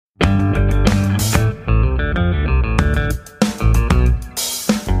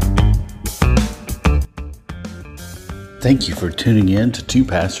Thank you for tuning in to Two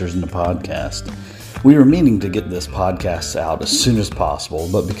Pastors in the Podcast. We were meaning to get this podcast out as soon as possible,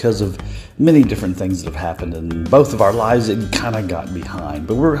 but because of many different things that have happened in both of our lives, it kind of got behind.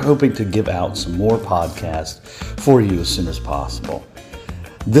 But we're hoping to give out some more podcasts for you as soon as possible.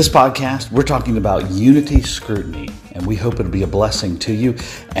 This podcast, we're talking about unity scrutiny, and we hope it'll be a blessing to you,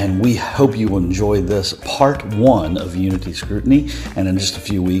 and we hope you will enjoy this part 1 of unity scrutiny, and in just a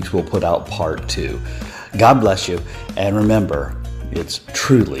few weeks, we'll put out part 2. God bless you, and remember, it's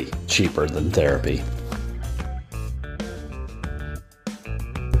truly cheaper than therapy.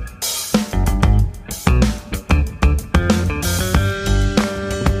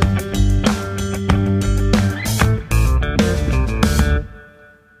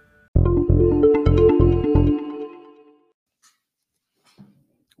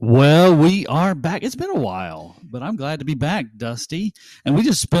 Well, we are back. It's been a while, but I'm glad to be back, Dusty. And we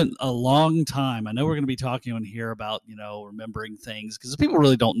just spent a long time. I know we're going to be talking on here about, remembering things because people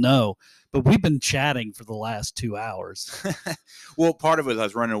really don't know, but we've been chatting for the last 2 hours. Well, part of it was I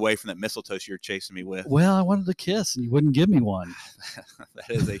was running away from that mistletoe you were chasing me with. Well, I wanted a kiss and you wouldn't give me one. That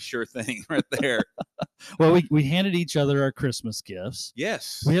is a sure thing right there. Well, we handed each other our Christmas gifts.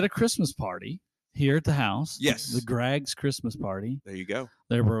 Yes. We had a Christmas party here at the house. Yes. The Greg's Christmas party. There you go.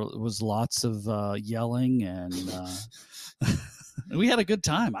 There was lots of yelling and we had a good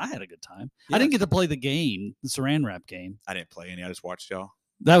time. I had a good time. Yeah. I didn't get to play the game, the Saran Wrap game. I didn't play any. I just watched y'all.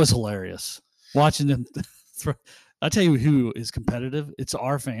 That was hilarious. Watching them throw. I'll tell you who is competitive. It's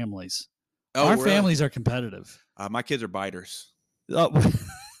our families. Oh, our really? families are competitive. My kids are biters. Oh,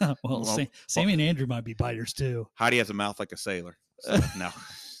 well, Sammy and Andrew might be biters too. Heidi has a mouth like a sailor. So, no.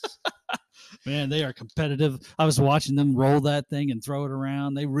 Man, they are competitive. I was watching them roll that thing and throw it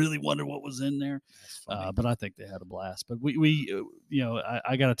around. They really wondered what was in there. But I think they had a blast. But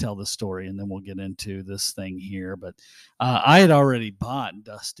I got to tell this story and then we'll get into this thing here. But I had already bought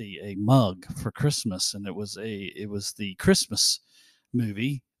Dusty a mug for Christmas, and it was the Christmas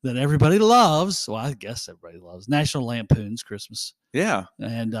movie that everybody loves. Well, I guess everybody loves National Lampoon's Christmas. Yeah.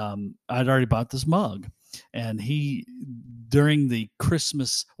 And I'd already bought this mug. And during the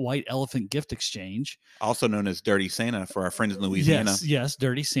Christmas White Elephant gift exchange, also known as Dirty Santa for our friends in Louisiana. Yes,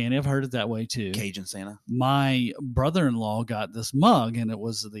 Dirty Santa. I've heard it that way too. Cajun Santa. My brother-in-law got this mug, and it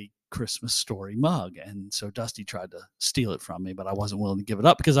was the Christmas Story mug. And so Dusty tried to steal it from me, but I wasn't willing to give it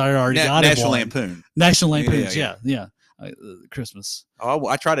up because I already got it. National Lampoon. National Lampoons, yeah. Christmas. Oh,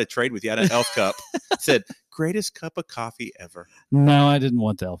 I tried to trade with you. I had an elf cup. It said, greatest cup of coffee ever. No, I didn't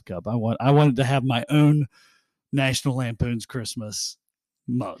want the elf cup. I wanted to have my own National Lampoon's Christmas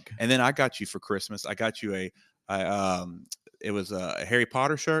mug. And then I got you for Christmas. I got you it was a Harry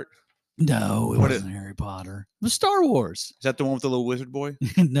Potter shirt. No, it wasn't Harry Potter. It was Star Wars. Is that the one with the little wizard boy?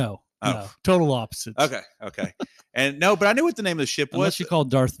 No. Oh. No, total opposites. Okay. And no, but I knew what the name of the ship was. Unless you called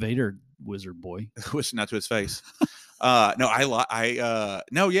Darth Vader Wizard Boy. Not to his face. It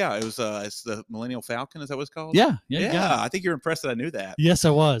was it's the Millennial Falcon. Is that what it's called? Yeah. I think you're impressed that I knew that. Yes,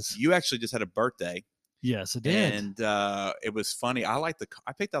 I was. You actually just had a birthday. Yes, I did. And it was funny. I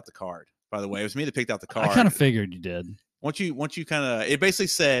picked out the card, by the way. It was me that picked out the card. I kind of figured you did. Once you kind of, it basically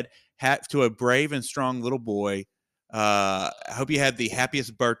said, to a brave and strong little boy, I hope you had the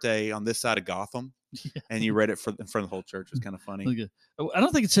happiest birthday on this side of Gotham. Yeah. And you read it in front of the whole church. It was kind of funny. I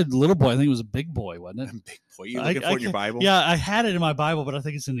don't think it said little boy. I think it was a big boy, wasn't it? Big boy. You looking for it in your Bible? Yeah, I had it in my Bible, but I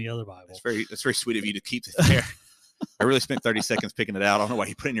think it's in the other Bible. That's very sweet of you to keep it there. I really spent 30 seconds picking it out. I don't know why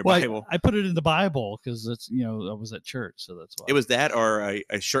you put it in your Bible. I put it in the Bible because it's I was at church, so that's why. It was that or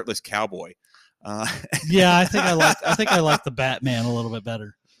a shirtless cowboy. Yeah, I think I like the Batman a little bit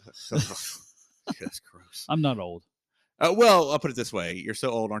better. That's gross. I'm not old. Well, I'll put it this way: you're so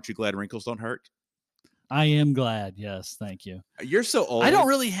old, aren't you glad wrinkles don't hurt? I am glad. Yes, thank you. You're so old. I don't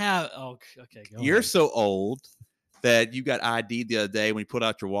really have. Oh, okay. You're ahead. So old that you got ID'd the other day when you put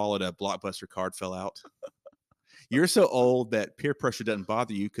out your wallet. A Blockbuster card fell out. You're so old that peer pressure doesn't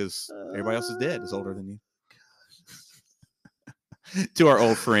bother you because everybody else is dead. Is older than you. To our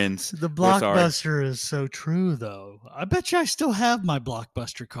old friends, the Blockbuster is so true, though. I bet you I still have my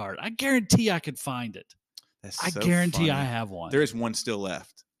Blockbuster card. I guarantee I could find it. I guarantee funny. I have one. There is one still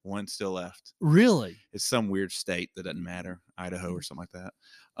left. Really? It's some weird state that doesn't matter, Idaho or something like that.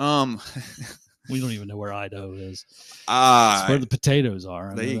 We don't even know where Idaho is. It's where the potatoes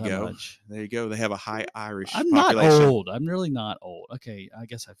are. There you go. There you go. They have a high Irish I'm population. Not old. I'm really not old. Okay, I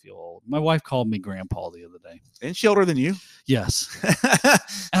guess I feel old. My wife called me Grandpa the other day. Isn't she older than you? Yes.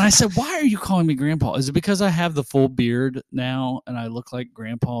 And I said, why are you calling me Grandpa? Is it because I have the full beard now and I look like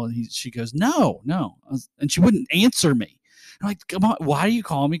Grandpa? And she goes, no. And she wouldn't answer me. I'm like, come on, why are you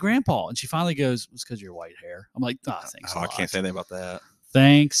calling me grandpa? And she finally goes, it's because of your white hair. I'm like, thanks a I lot. can't say anything about that.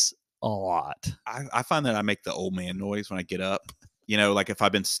 Thanks a lot. I find that I make the old man noise when I get up. You know, like if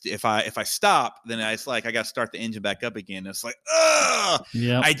I stop, then it's like I got to start the engine back up again. It's like, ugh.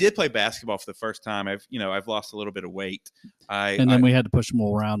 Yeah. I did play basketball for the first time. I've lost a little bit of weight. Then we had to push him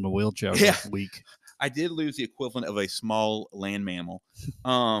around in a wheelchair for a week. I did lose the equivalent of a small land mammal.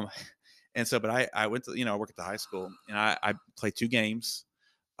 And so, but I went to, I work at the high school, and I played 2 games,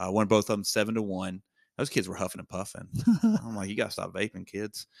 won both of them 7-1. Those kids were huffing and puffing. I'm like, you got to stop vaping,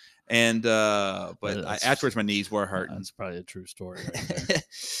 kids. And, afterwards my knees were hurting. That's probably a true story right there.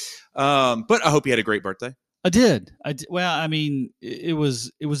 But I hope you had a great birthday. I did. Well, I mean, it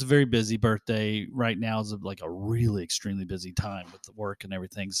was a very busy birthday. Right now is like a really extremely busy time with the work and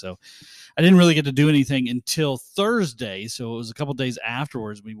everything. So I didn't really get to do anything until Thursday. So it was a couple days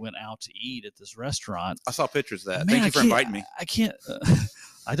afterwards. We went out to eat at this restaurant. I saw pictures of that. Man, Thank you for inviting me. I can't.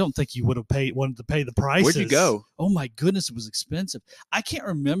 I don't think you would have wanted to pay the prices. Where'd you go? Oh my goodness, it was expensive. I can't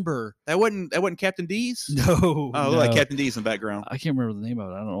remember. That wasn't Captain D's? No. Oh, no. Like Captain D's in the background. I can't remember the name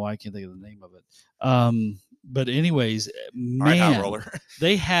of it. I don't know why I can't think of the name of it. But anyways, man, roller.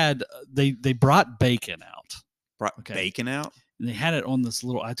 they brought bacon out. Bacon out? And they had it on this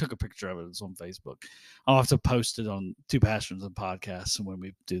little, I took a picture of it. It's on Facebook. I'll have to post it on Two Pastors and Podcasts when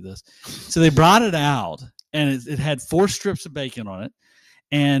we do this. So they brought it out, and it had 4 strips of bacon on it.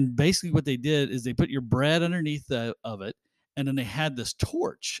 And basically what they did is they put your bread underneath of it, and then they had this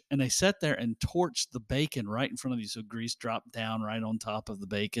torch, and they sat there and torched the bacon right in front of you. So grease dropped down right on top of the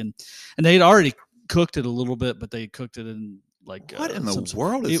bacon. And they'd already cooked it a little bit, but they cooked it in like what in the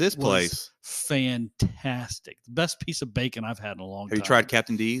world is this place? Fantastic. The best piece of bacon I've had in a long time. Have you tried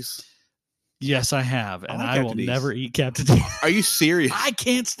Captain D's? Yes, I have, and I will D's. never eat Captain D's. Are you serious? I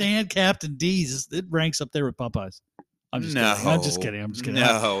can't stand Captain D's. It ranks up there with Popeyes. I'm just kidding. I'm just kidding.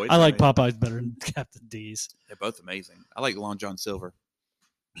 No, I like Popeyes better than Captain D's. They're both amazing. I like Long John Silver.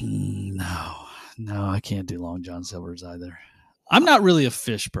 No, I can't do Long John Silvers either. I'm not really a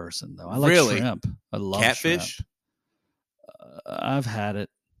fish person, though. I like shrimp. I love catfish. Shrimp. I've had it.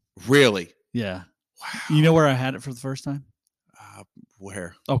 Really? Yeah. Wow. You know where I had it for the first time?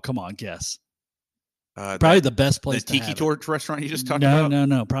 Where? Oh, come on, guess. Probably the best place. The Tiki Torch restaurant you just talked about?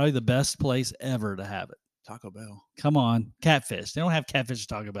 No. Probably the best place ever to have it. Taco Bell. Come on, catfish. They don't have catfish at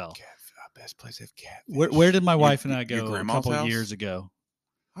Taco Bell. Best place to have catfish. Where did my wife and I go a couple house? Years ago?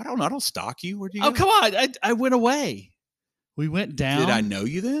 I don't know. I don't stalk you. Where'd you go? Oh, come on. I went away. We went down. Did I know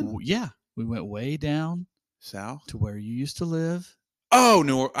you then? Yeah. We went way down south to where you used to live.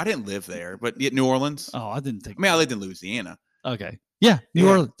 Oh, I didn't live there, but New Orleans. Oh, I didn't think. I mean, I lived in Louisiana. Okay. Yeah, New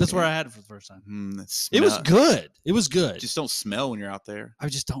Orleans. That's where I had it for the first time. It was good. It was good. Just don't smell when you're out there. I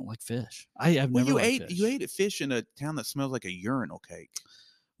just don't like fish. I've never liked fish. You ate fish in a town that smells like a urinal cake.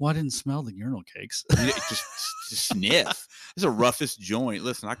 Well, I didn't smell the urinal cakes. just sniff. It's the roughest joint.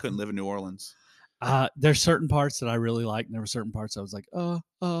 Listen, I couldn't live in New Orleans. There's certain parts that I really liked, and there were certain parts I was like,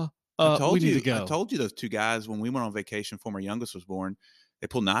 we need to go. I told you those 2 guys when we went on vacation before my youngest was born, they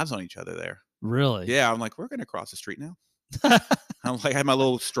pulled knives on each other there. Really? Yeah. I'm like, we're going to cross the street now. I'm like, I had my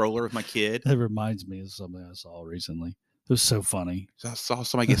little stroller with my kid. That reminds me of something I saw recently. It was so funny. So I saw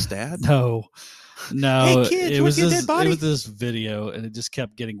somebody get stabbed? No. Hey, kids, it was this video, and it just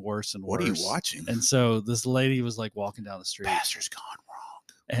kept getting worse and worse. What are you watching? And so this lady was like walking down the street. Pastor's gone wrong.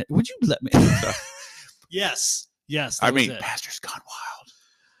 And, would you let me? Yes. I mean, Pastor's gone wild.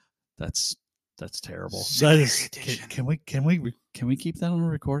 That's terrible. Edition. Can we keep that on a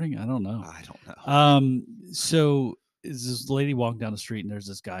recording? I don't know. I don't know. So is this lady walking down the street, and there's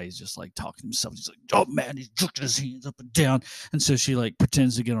this guy. He's just like talking to himself. He's like, "Oh man," he's jerking his hands up and down, and so she like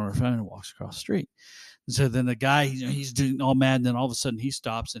pretends to get on her phone and walks across the street. And so then the guy, he's doing all mad, and then all of a sudden he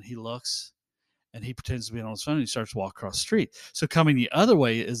stops and he looks, and he pretends to be on his phone. And he starts to walk across the street. So coming the other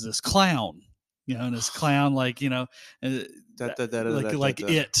way is this clown, and this clown like it.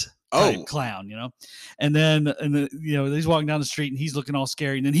 Clown, and then he's walking down the street and he's looking all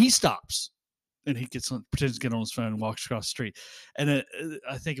scary, and then he stops. And he pretends to get on his phone and walks across the street. And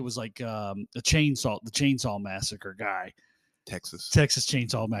I think it was like the Chainsaw Massacre guy. Texas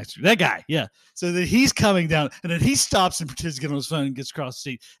Chainsaw Massacre. That guy, yeah. So then he's coming down, and then he stops and pretends to get on his phone and gets across the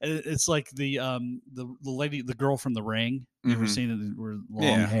street. And it's like the lady, the girl from The Ring. You ever seen it? With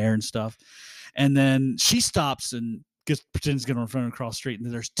long hair and stuff. And then she stops and pretends to get on her phone and cross the street. And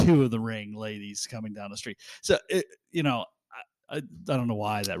then there's 2 of The Ring ladies coming down the street. So I don't know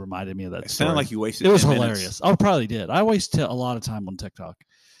why that reminded me of that. It sounded like you wasted. It was hilarious. I probably did. I waste a lot of time on TikTok.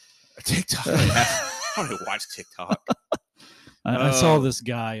 I don't even watch TikTok. I saw this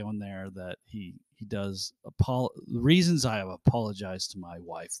guy on there that he does reasons I have apologized to my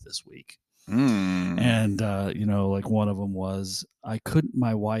wife this week. And like one of them was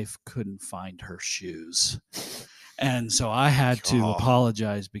my wife couldn't find her shoes. And so I had to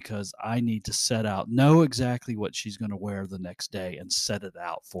apologize because I need to know exactly what she's going to wear the next day and set it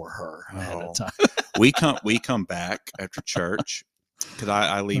out for her ahead of time. we come back after church because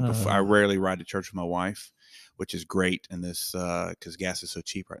I leave before. I rarely ride to church with my wife, which is great in this because gas is so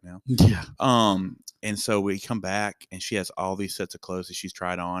cheap right now. Yeah. And so we come back and she has all these sets of clothes that she's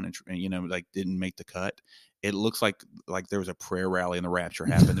tried on and like didn't make the cut. It looks like there was a prayer rally and the rapture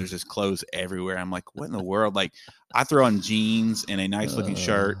happened. There's just clothes everywhere. I'm like, what in the world? Like I throw on jeans and a nice looking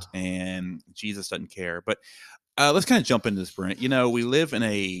shirt and Jesus doesn't care. But let's kind of jump into this, Brent. We live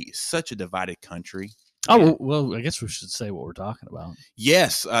in such a divided country. Oh, well, I guess we should say what we're talking about.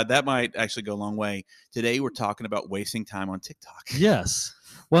 Yes, that might actually go a long way. Today we're talking about wasting time on TikTok. Yes.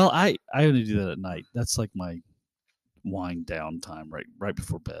 Well, I only do that at night. That's like my wind down time right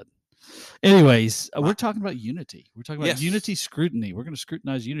before bed. Anyways, we're talking about unity. We're talking about unity scrutiny. We're going to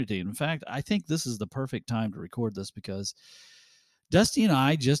scrutinize unity. And in fact, I think this is the perfect time to record this because Dusty and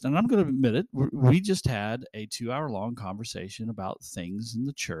I and I'm going to admit it, we just had a 2-hour-long conversation about things in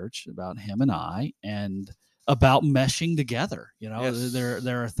the church, about him and I, and about meshing together.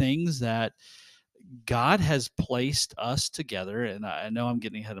 There are things that God has placed us together, and I know I'm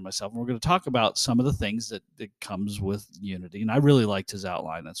getting ahead of myself. And we're going to talk about some of the things that comes with unity. And I really liked his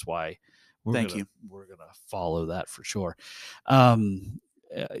outline. That's why we're going to follow that for sure.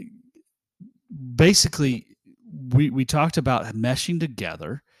 Basically, we talked about meshing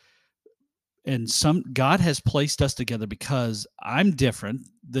together, and God has placed us together because I'm different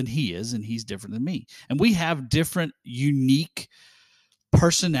than he is, and he's different than me, and we have different, unique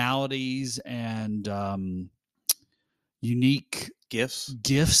personalities and unique gifts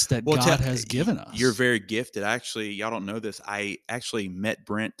that God has given us. You're very gifted. Actually, y'all don't know this. I actually met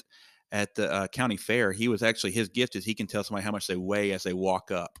Brent at the county fair. He was actually, his gift is he can tell somebody how much they weigh as they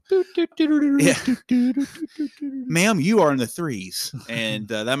walk up. Ma'am, you are in the 3s. And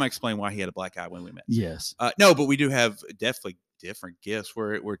that might explain why he had a black eye when we met. Yes. No, but we do have definitely different gifts.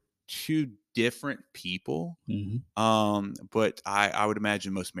 We're two different people. Mm-hmm. But I would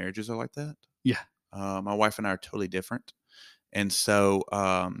imagine most marriages are like that. Yeah. My wife and I are totally different. And so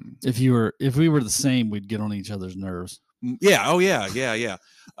if we were the same, we'd get on each other's nerves. Yeah. Oh yeah.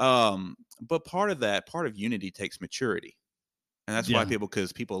 But part of unity takes maturity. And that's why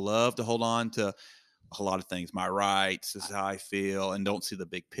because people love to hold on to a lot of things. My rights, this is how I feel, and don't see the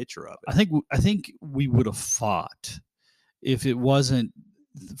big picture of it. I think we would have fought if it wasn't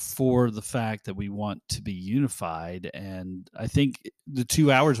for the fact that we want to be unified, and I think the 2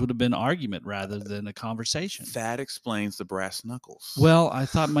 hours would have been argument rather than a conversation. That explains the brass knuckles. Well, I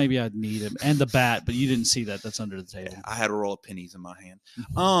thought maybe I'd need him and the bat, but you didn't see that. That's under the table. I had a roll of pennies in my hand.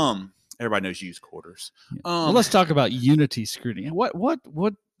 Everybody knows you use quarters. Well, let's talk about unity scrutiny. What?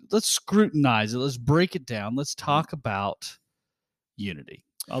 Let's scrutinize it. Let's break it down. Let's talk about unity.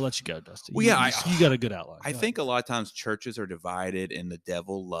 I'll let you go, Dusty. Well, you got a good outline. I think a lot of times churches are divided and the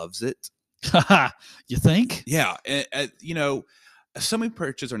devil loves it. You think? Yeah. So many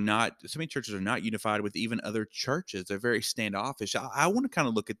churches are not unified with even other churches. They're very standoffish. I want to kind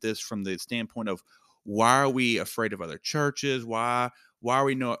of look at this from the standpoint of why are we afraid of other churches? Why are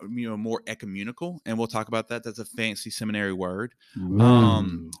we more ecumenical? And we'll talk about that. That's a fancy seminary word.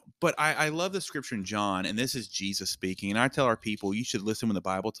 But I love the scripture in John, and this is Jesus speaking. And I tell our people, you should listen when the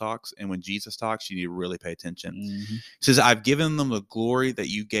Bible talks, and when Jesus talks, you need to really pay attention. Mm-hmm. It says, I've given them the glory that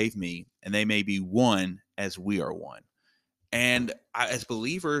you gave me, and they may be one as we are one. And as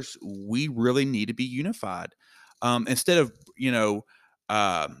believers, we really need to be unified. Instead of,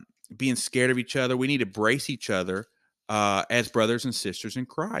 being scared of each other, we need to brace each other as brothers and sisters in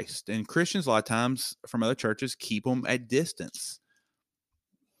Christ. And Christians, a lot of times from other churches, keep them at distance.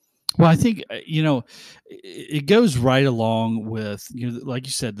 Well, I think, it goes right along with, like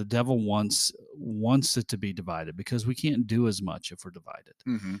you said, the devil wants it to be divided because we can't do as much if we're divided.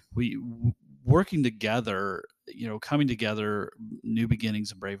 Mm-hmm. We working together, coming together, New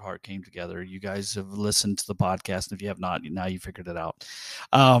Beginnings and Braveheart came together. You guys have listened to the podcast. And if you have not, now you figured it out.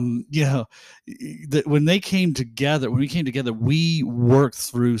 That when we came together, we worked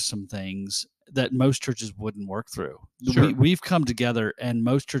through some things that most churches wouldn't work through. Sure. We've come together, and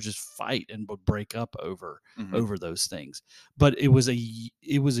most churches fight and would break up over those things. But it was a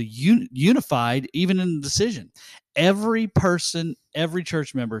unified, even in the decision. Every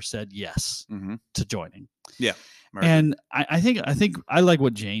church member said yes to joining. Yeah. And I think I like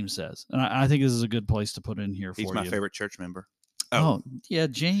what James says, and I think this is a good place to put in here for you. He's my favorite church member. Oh, yeah,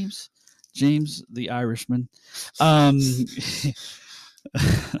 James the Irishman. Um,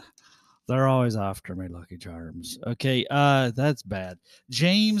 they're always after me, Lucky Charms. Okay, that's bad.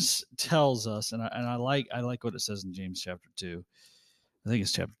 James tells us, and I like what it says in James chapter 2. I think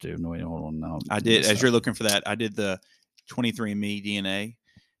it's chapter 2. No, wait, hold on. No, I did. As you're looking for that, I did the 23andMe DNA,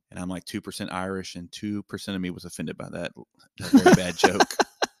 and I'm like 2% Irish, and 2% of me was offended by that very bad joke.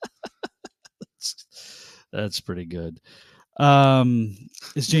 That's pretty good.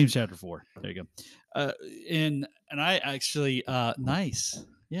 It's James chapter 4. There you go. And I actually nice.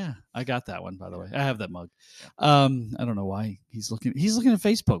 Yeah, I got that one, by the way. I have that mug. I don't know why he's looking at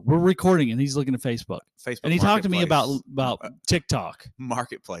Facebook. We're recording and he's looking at Facebook. And he talked to me about TikTok.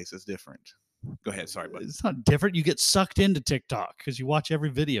 Marketplace is different. Go ahead. Sorry, buddy. It's not different. You get sucked into TikTok because you watch every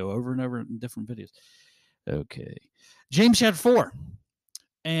video over and over in different videos. Okay. James chapter 4.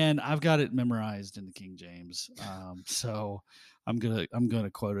 And I've got it memorized in the King James. So I'm gonna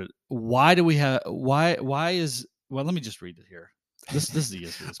quote it. Why do we have let me just read it here. This is the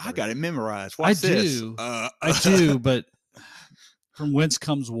easiest. I got it memorized. I do, but from whence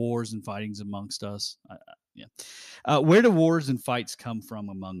comes wars and fightings amongst us? Where do wars and fights come from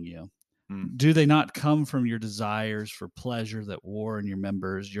among you? Do they not come from your desires for pleasure that war in your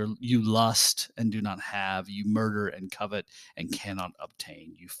members? You lust and do not have. You murder and covet and cannot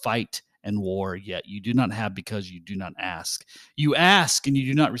obtain. You fight and war, yet you do not have because you do not ask. You ask and you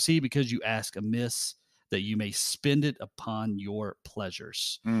do not receive because you ask amiss, that you may spend it upon your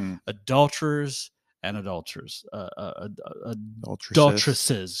pleasures. Adulterers and adulteresses,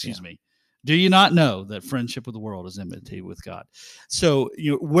 excuse me. Do you not know that friendship with the world is enmity with God? So,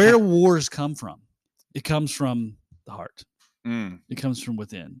 where do wars come from? It comes from the heart. It comes from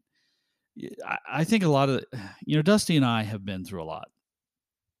within. I think a lot of, Dusty and I have been through a lot.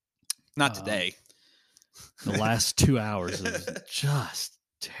 Not today. The last 2 hours is just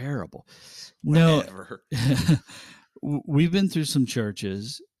terrible. Whatever. No, we've been through some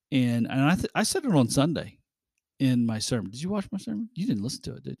churches, and I said it on Sunday in my sermon. Did you watch my sermon? You didn't listen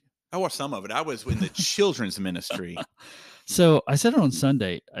to it, did you? I watched some of it. I was in the children's ministry. So I said it on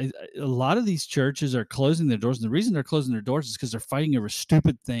Sunday. A lot of these churches are closing their doors. And the reason they're closing their doors is because they're fighting over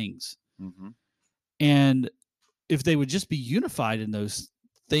stupid things. Mm-hmm. And if they would just be unified in those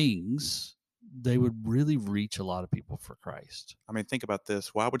things, they would really reach a lot of people for Christ. I mean, think about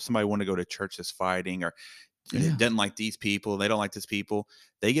this. Why would somebody want to go to church that's fighting or doesn't like these people? They don't like these people.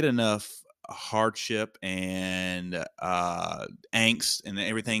 They get enough hardship and angst and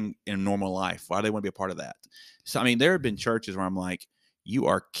everything in normal life. Why do they want to be a part of that? So, I mean, there have been churches where I'm like, you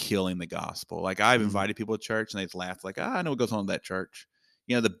are killing the gospel. Like, I've invited people to church and they've laughed like, I know what goes on in that church.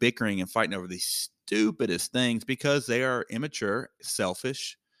 The bickering and fighting over these stupidest things because they are immature,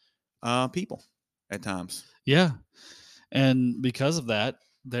 selfish people at times. Yeah. And because of that,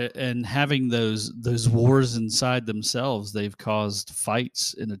 and having those wars inside themselves, they've caused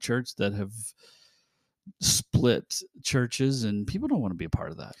fights in a church that have split churches, and people don't want to be a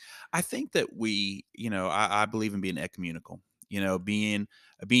part of that. I think that I believe in being ecumenical, being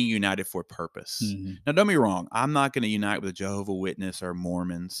united for a purpose. Mm-hmm. Now, don't be wrong. I'm not going to unite with a Jehovah's Witness or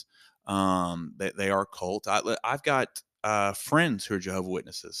Mormons. They are a cult. I've got friends who are Jehovah's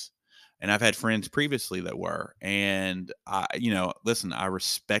Witnesses. And I've had friends previously that were, and listen, I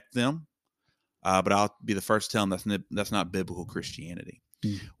respect them, but I'll be the first to tell them that's not biblical Christianity.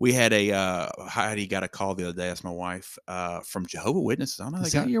 Mm. We had Heidi got a call the other day. That's my wife from Jehovah's Witnesses. I don't know.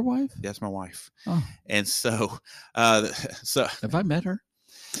 Is that your wife? That's my wife. Oh. And so have I met her?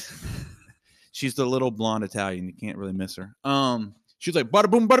 She's the little blonde Italian. You can't really miss her. She's like bada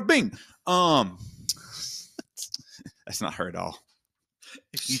boom, bada bing. That's not her at all.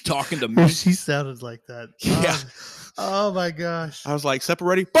 You talking to me? She sounded like that. Yeah. Oh my gosh. I was like,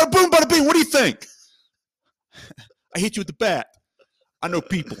 separating. Bada boom, bada bing. What do you think? I hit you with the bat. I know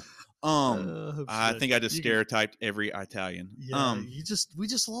people. I think I just stereotyped every Italian. Yeah. We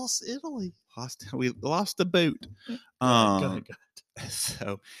just lost Italy. We lost the boot. Go ahead.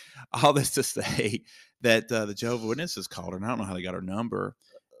 So all this to say that the Jehovah's Witnesses called her, and I don't know how they got her number.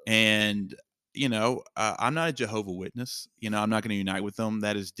 And I'm not a Jehovah's Witness. I'm not going to unite with them.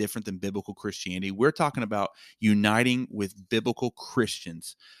 That is different than biblical Christianity. We're talking about uniting with biblical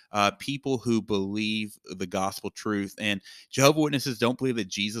Christians, people who believe the gospel truth. And Jehovah's Witnesses don't believe that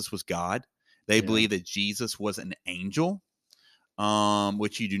Jesus was God. They believe that Jesus was an angel,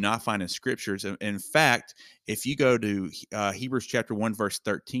 which you do not find in scriptures. In fact, if you go to Hebrews chapter 1, verse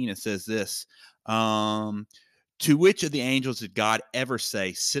 13, it says this, to which of the angels did God ever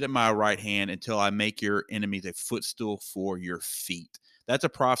say, sit at my right hand until I make your enemies a footstool for your feet? That's a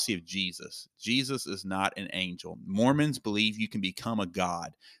prophecy of Jesus. Jesus is not an angel. Mormons believe you can become a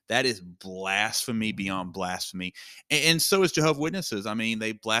god. That is blasphemy beyond blasphemy. And so is Jehovah's Witnesses. I mean,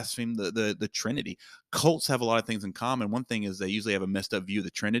 they blaspheme the Trinity. Cults have a lot of things in common. One thing is they usually have a messed up view of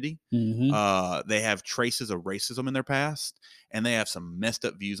the Trinity. They have traces of racism in their past, and they have some messed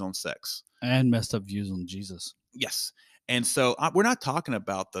up views on sex. And messed up views on Jesus. Yes. And so we're not talking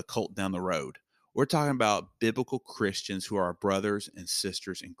about the cult down the road. We're talking about biblical Christians who are our brothers and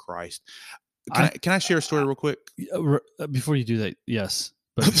sisters in Christ. Can I share a story real quick? Before you do that, yes.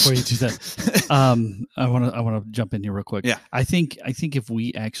 But before you do that, I want to jump in here real quick. Yeah. I think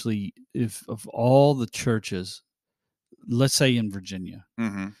if of all the churches, let's say in Virginia,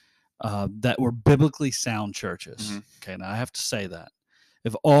 that were biblically sound churches. Okay, now I have to say that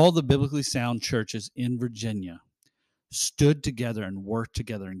if all the biblically sound churches in Virginia stood together and worked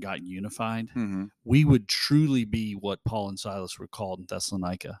together and got unified, we would truly be what Paul and Silas were called in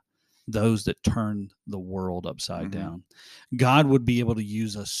Thessalonica, those that turn the world upside down. God would be able to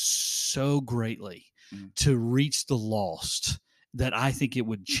use us so greatly to reach the lost that I think it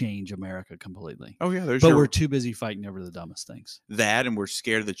would change America completely. Oh yeah, but we're too busy fighting over the dumbest things. That, and we're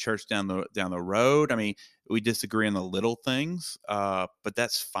scared of the church down the road. I mean, we disagree on the little things, but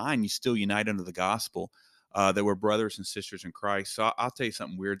that's fine. You still unite under the gospel. That we're brothers and sisters in Christ. So I'll tell you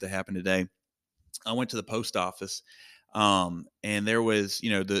something weird that happened today. I went to the post office, and there was,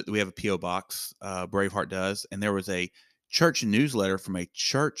 we have a P.O. box, Braveheart does, and there was a church newsletter from a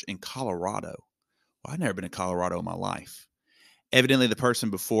church in Colorado. Well, I've never been to Colorado in my life. Evidently, the person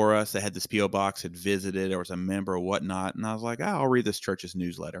before us that had this P.O. box had visited or was a member or whatnot, and I was like, I'll read this church's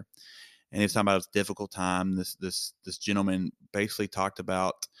newsletter. And it's talking about a difficult time. This gentleman basically talked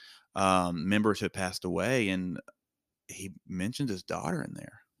about members who had passed away, and he mentioned his daughter in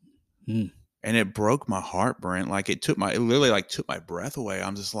there. And it broke my heart, Brent. Like it literally took my breath away.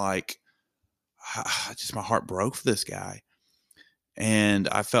 I'm just like, my heart broke for this guy. And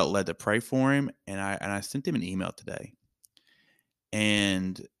I felt led to pray for him. And I sent him an email today.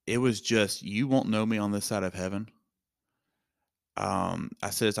 And it was just, you won't know me on this side of heaven. I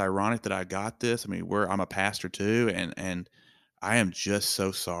said, it's ironic that I got this. I mean, I'm a pastor too. And I am just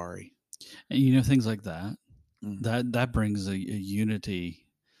so sorry. And things like that, that brings a unity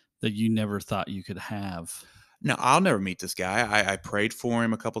that you never thought you could have. No, I'll never meet this guy. I prayed for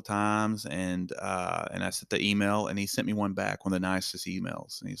him a couple times, and I sent the email, and he sent me one back, one of the nicest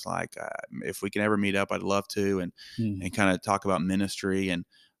emails. And he's like, if we can ever meet up, I'd love to, and kind of talk about ministry. And,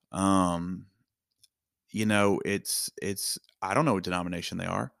 it's I don't know what denomination they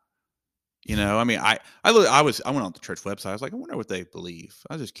are. I mean, I went on the church website. I was like, I wonder what they believe.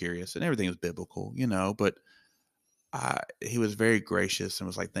 I was just curious, and everything was biblical, but he was very gracious and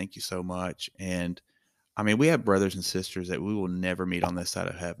was like, thank you so much. And I mean, we have brothers and sisters that we will never meet on this side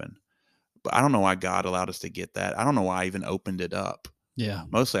of heaven, but I don't know why God allowed us to get that. I don't know why I even opened it up. Yeah.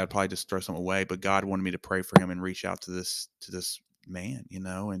 Mostly I'd probably just throw something away, but God wanted me to pray for him and reach out to this man,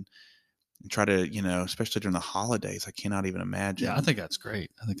 and try to, especially during the holidays. I cannot even imagine. Yeah, I think that's great.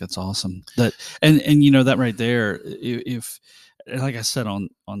 I think that's awesome. That and that right there, if like I said on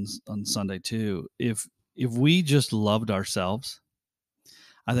Sunday too, if we just loved ourselves,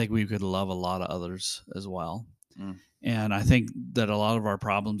 I think we could love a lot of others as well. And I think that a lot of our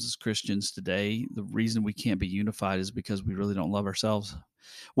problems as Christians today, the reason we can't be unified is because we really don't love ourselves.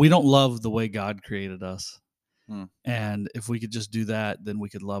 We don't love the way God created us. And if we could just do that, then we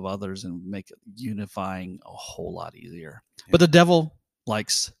could love others and make unifying a whole lot easier. Yeah. But the devil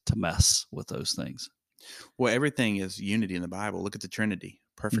likes to mess with those things. Well, everything is unity in the Bible. Look at the Trinity,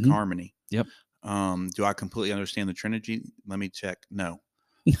 perfect harmony. Yep. Do I completely understand the Trinity? Let me check. No.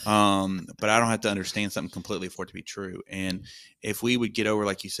 But I don't have to understand something completely for it to be true. And if we would get over,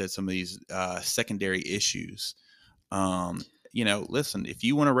 like you said, some of these secondary issues, listen, if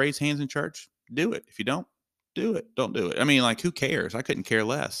you want to raise hands in church, do it. If you don't don't do it. I mean, like, who cares? I couldn't care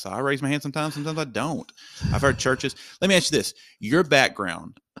less. I raise my hand sometimes I don't. I've heard churches. Let me ask you this. Your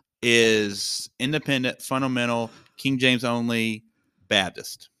background is independent, fundamental, King James only,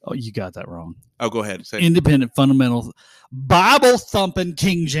 Baptist. Oh, you got that wrong. Oh, go ahead. Say independent, fundamental, Bible thumping,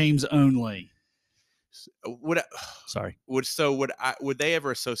 King James only. Sorry. Would they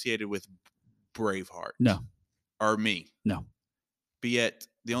ever associated with Braveheart? No. Or me? No. But yet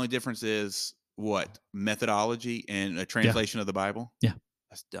the only difference is what? Methodology and a translation of the Bible? Yeah.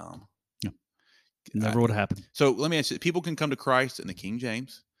 That's dumb. Yeah. Never would have happened. So let me ask you, people can come to Christ in the King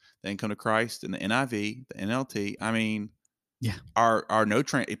James. They can come to Christ in the NIV, the NLT. I mean, yeah. Are no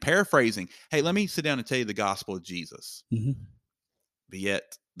paraphrasing. Hey, let me sit down and tell you the gospel of Jesus. Mm-hmm. But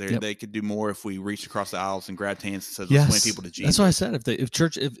yet They could do more if we reached across the aisles and grabbed hands and said, let's win people to Jesus. That's what I said.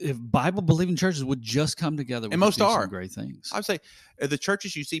 If Bible believing churches would just come together, and most are some great things. I would say the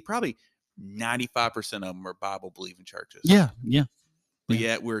churches you see, probably 95% of them are Bible believing churches. Yeah. But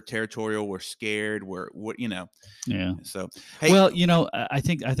yet we're territorial. We're scared. Yeah. So, hey, well, I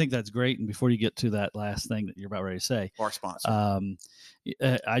think that's great. And before you get to that last thing that you're about ready to say, our sponsor, I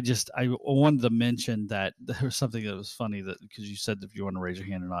wanted to mention that there was something that was funny because you said if you want to raise your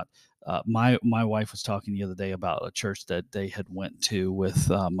hand or not. My wife was talking the other day about a church that they had went to with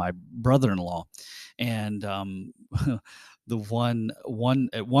my brother-in-law, and the one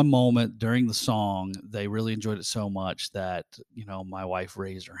at one moment during the song, they really enjoyed it so much that my wife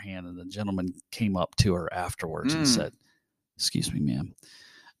raised her hand, and the gentleman came up to her afterwards and said, "Excuse me, ma'am,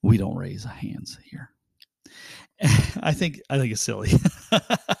 we don't raise hands here." I think it's silly.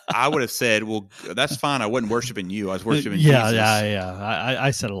 I would have said, "Well, that's fine. I wasn't worshiping you. I was worshiping Jesus." Yeah.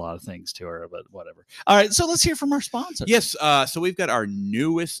 I said a lot of things to her, but whatever. All right, so let's hear from our sponsor. Yes. So we've got our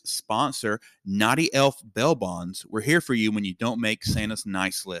newest sponsor, Naughty Elf Bell Bonds. We're here for you when you don't make Santa's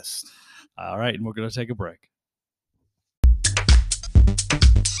nice list. All right, and we're going to take a break.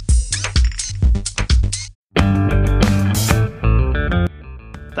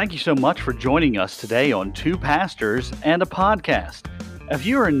 Thank you so much for joining us today on Two Pastors and a Podcast. If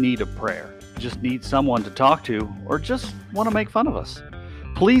you're in need of prayer, just need someone to talk to, or just want to make fun of us,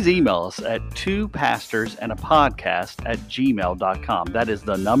 please email us at twopastorsandaPodcast@gmail.com. That is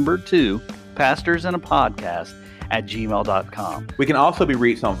the number 2, pastorsandapodcast@gmail.com. We can also be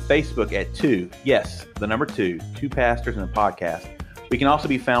reached on Facebook at 2 Pastors and a Podcast. We can also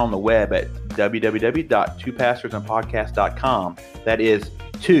be found on the web at www.twopastorsandaPodcast.com. That is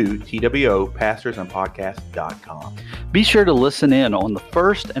 2PastorsandPodcast.com. Be sure to listen in on the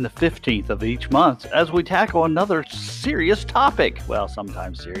 1st and the 15th of each month as we tackle another serious topic. Well,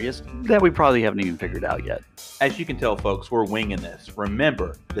 sometimes serious, that we probably haven't even figured out yet. As you can tell, folks, we're winging this.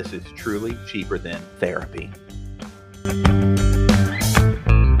 Remember, this is truly cheaper than therapy.